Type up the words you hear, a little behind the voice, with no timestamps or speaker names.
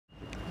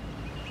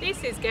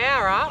This is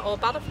Gaura, or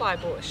butterfly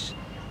bush,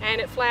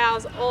 and it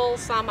flowers all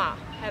summer.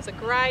 Has a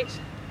great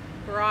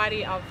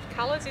variety of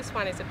colours. This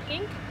one is a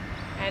pink,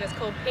 and it's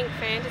called Pink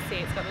Fantasy.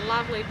 It's got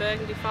lovely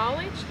burgundy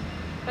foliage.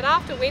 But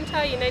after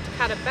winter you need to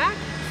cut it back,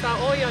 so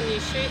all your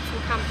new shoots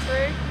will come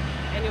through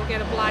and you'll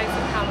get a blaze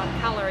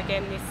of colour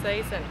again this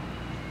season.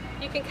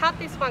 You can cut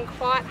this one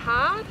quite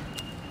hard,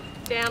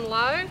 down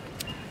low.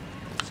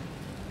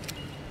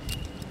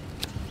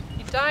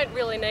 You don't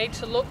really need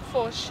to look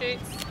for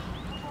shoots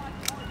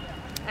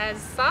as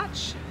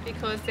such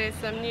because there's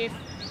some new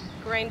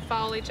green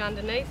foliage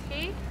underneath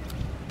here.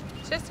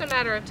 It's just a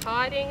matter of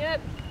tidying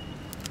it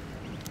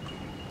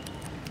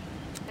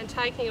and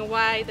taking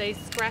away these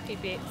scrappy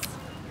bits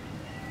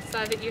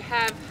so that you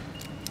have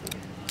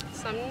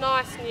some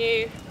nice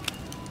new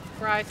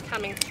growth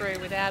coming through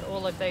without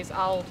all of these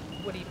old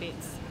woody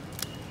bits.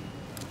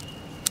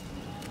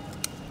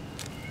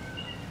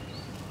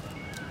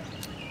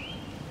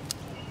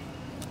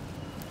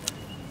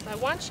 So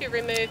once you've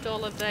removed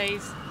all of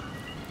these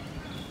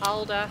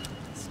older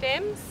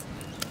stems,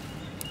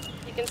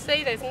 you can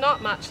see there's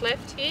not much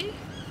left here.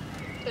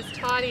 Just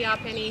tidy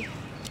up any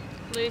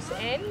loose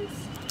ends.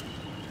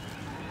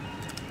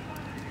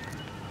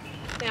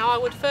 Now I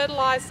would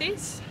fertilise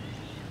this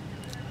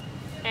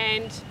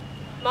and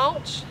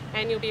mulch,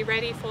 and you'll be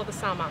ready for the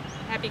summer.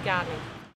 Happy gardening.